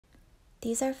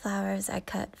These are flowers I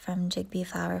cut from Jig Bee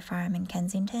Flower Farm in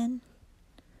Kensington.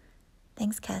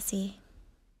 Thanks, Cassie.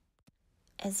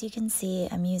 As you can see,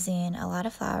 I'm using a lot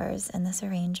of flowers in this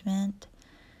arrangement.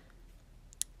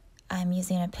 I'm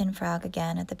using a pin frog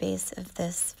again at the base of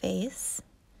this vase,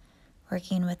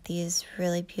 working with these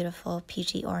really beautiful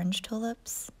peachy orange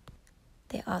tulips.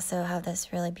 They also have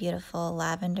this really beautiful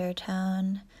lavender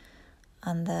tone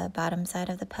on the bottom side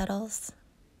of the petals.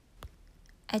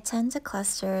 I tend to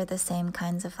cluster the same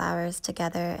kinds of flowers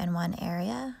together in one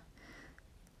area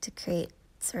to create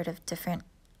sort of different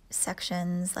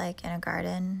sections, like in a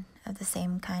garden, of the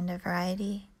same kind of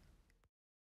variety.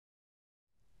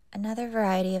 Another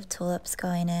variety of tulips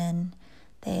going in,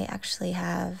 they actually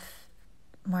have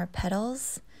more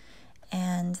petals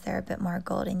and they're a bit more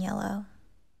golden yellow.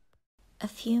 A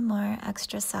few more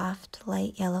extra soft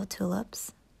light yellow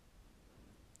tulips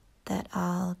that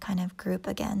all kind of group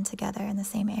again together in the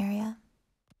same area.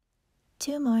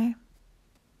 Two more.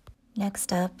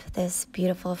 Next up, this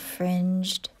beautiful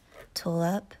fringed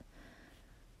tulip.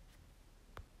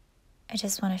 I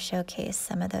just want to showcase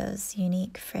some of those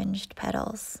unique fringed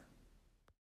petals.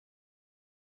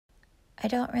 I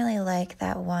don't really like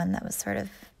that one that was sort of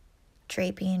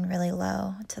draping really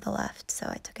low to the left, so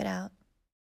I took it out.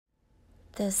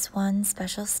 This one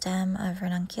special stem of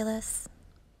ranunculus.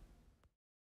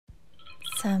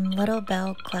 Some little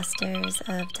bell clusters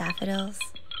of daffodils.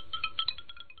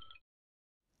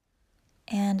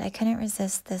 And I couldn't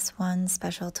resist this one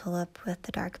special tulip with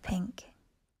the dark pink.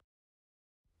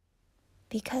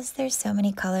 Because there's so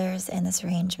many colors in this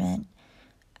arrangement,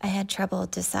 I had trouble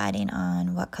deciding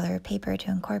on what color paper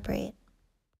to incorporate.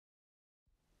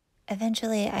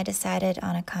 Eventually, I decided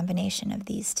on a combination of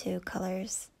these two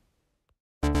colors.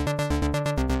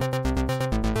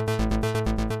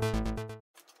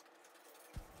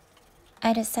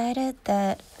 I decided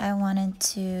that I wanted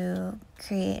to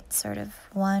create sort of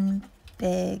one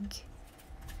big,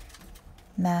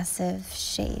 massive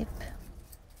shape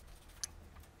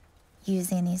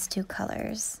using these two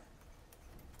colors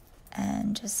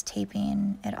and just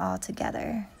taping it all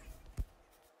together.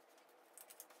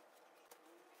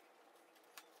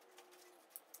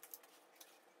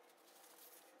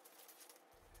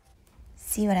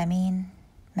 See what I mean?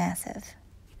 Massive.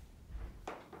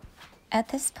 At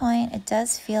this point, it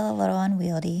does feel a little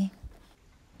unwieldy,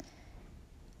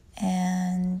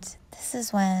 and this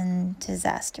is when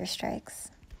disaster strikes.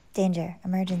 Danger,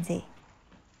 emergency.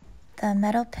 The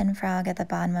metal pin frog at the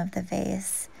bottom of the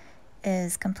vase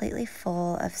is completely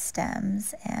full of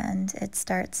stems, and it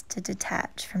starts to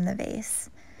detach from the vase.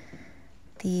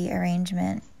 The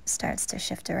arrangement starts to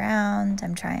shift around.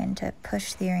 I'm trying to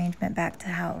push the arrangement back to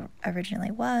how it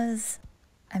originally was.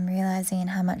 I'm realizing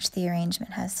how much the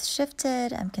arrangement has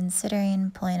shifted. I'm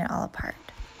considering pulling it all apart.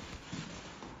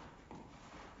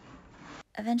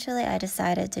 Eventually, I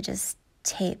decided to just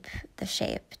tape the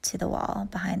shape to the wall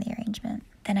behind the arrangement.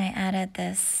 Then I added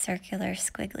this circular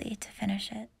squiggly to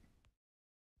finish it.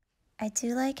 I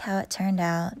do like how it turned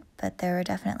out, but there were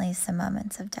definitely some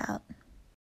moments of doubt.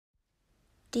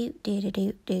 Doot, doot,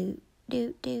 doot, doot,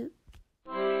 doot, doot.